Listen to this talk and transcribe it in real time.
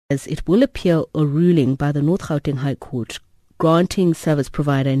As it will appeal a ruling by the North Gauteng High Court granting service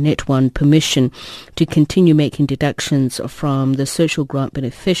provider Net1 permission to continue making deductions from the social grant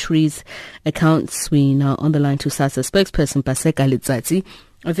beneficiaries' accounts. We now on the line to SASSA spokesperson Paseka Letsatsi.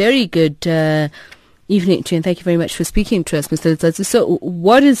 A very good evening to you, and thank you very much for speaking to us, Mr. Letsatsi. So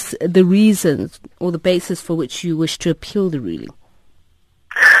what is the reason or the basis for which you wish to appeal the ruling?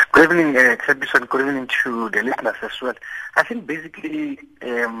 Good evening, Ted, good evening to the listeners as well. I think basically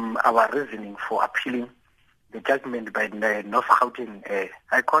our reasoning for appealing the judgment by the North Gauteng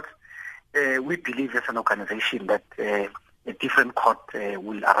High Court, we believe as an organization that a different court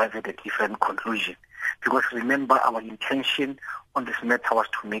will arrive at a different conclusion. Because remember, our intention on this matter was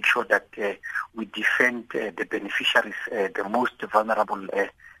to make sure that we defend the beneficiaries, the most vulnerable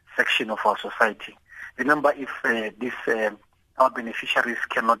section of our society. Remember, if our beneficiaries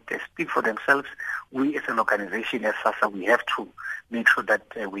cannot speak for themselves, we as an organization, as SASSA, we have to make sure that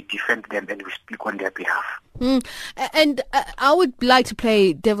we defend them and we speak on their behalf. And I would like to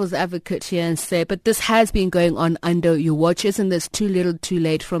play devil's advocate here and say, but this has been going on under your watch. Isn't this too little too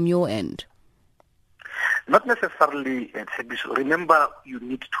late from your end? Not necessarily. Remember, you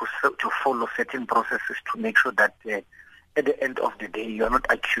need to follow certain processes to make sure that at the end of the day, you are not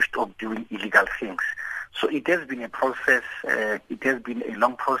accused of doing illegal things. So it has been a process, it has been a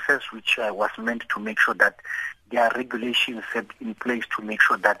long process which was meant to make sure that there are regulations set in place to make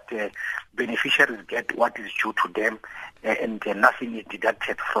sure that beneficiaries get what is due to them and nothing is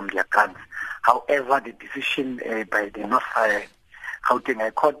deducted from their grants. However, the decision by the North Gauteng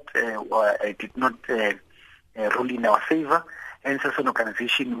High Court did not rule in our favor. And as an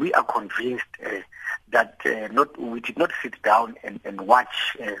organization, we are convinced that we did not sit down and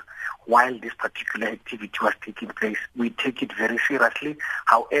watch while this particular activity was taking place. We take it very seriously.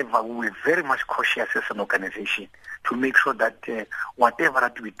 However, we were very much cautious as an organization to make sure that whatever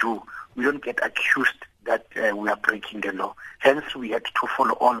that we do, we don't get accused that we are breaking the law. Hence, we had to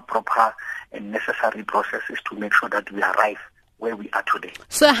follow all proper and necessary processes to make sure that we arrive where we are today.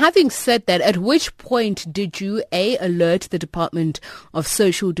 So having said that, at which point did you, alert the Department of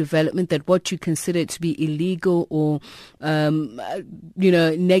Social Development that what you consider to be illegal or,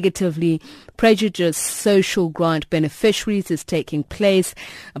 negatively prejudiced social grant beneficiaries is taking place?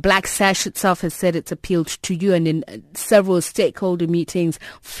 Black Sash itself has said it's appealed to you and in several stakeholder meetings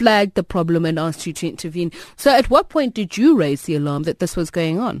flagged the problem and asked you to intervene. So at what point did you raise the alarm that this was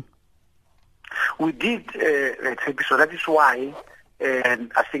going on? We did, so that is why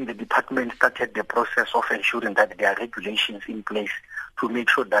I think the department started the process of ensuring that there are regulations in place to make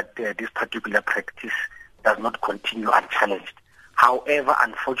sure that this particular practice does not continue unchallenged. However,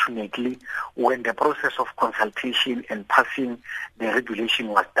 unfortunately, when the process of consultation and passing the regulation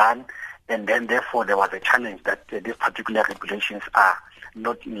was done, and then therefore there was a challenge that these particular regulations are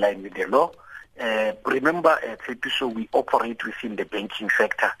not in line with the law. Remember, so we operate within the banking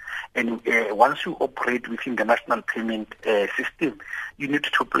sector, and once you operate within the national payment system, you need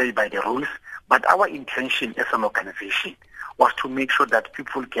to play by the rules. But our intention as an organization was to make sure that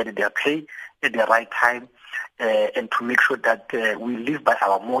people get their pay at the right time, and to make sure that we live by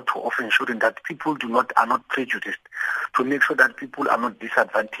our motto of ensuring that people are not prejudiced, to make sure that people are not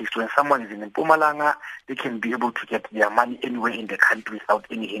disadvantaged. When someone is in Mpumalanga, they can be able to get their money anywhere in the country without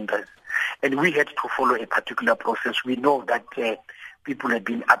any hindrance. And we had to follow a particular process. We know that people have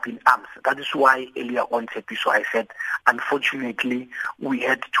been up in arms. That is why earlier on, so I said, unfortunately, we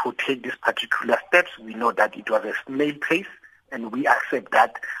had to take these particular steps. We know that it was a snail pace, and we accept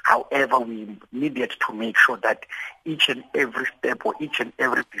that. However, we needed to make sure that each and every step or each and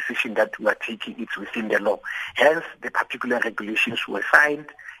every decision that we are taking is within the law. Hence, the particular regulations were signed,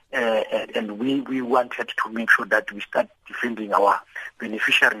 and we wanted to make sure that we start defending our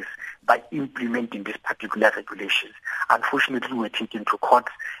beneficiaries by implementing these particular regulations. Unfortunately, we were taken to court,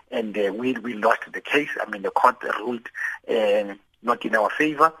 and we lost the case. The court ruled not in our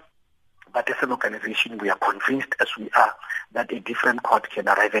favor. But as an organization, we are convinced, as we are, that a different court can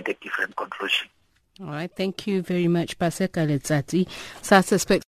arrive at a different conclusion. All right. Thank you very much, Paseka Letsatsi, SASSA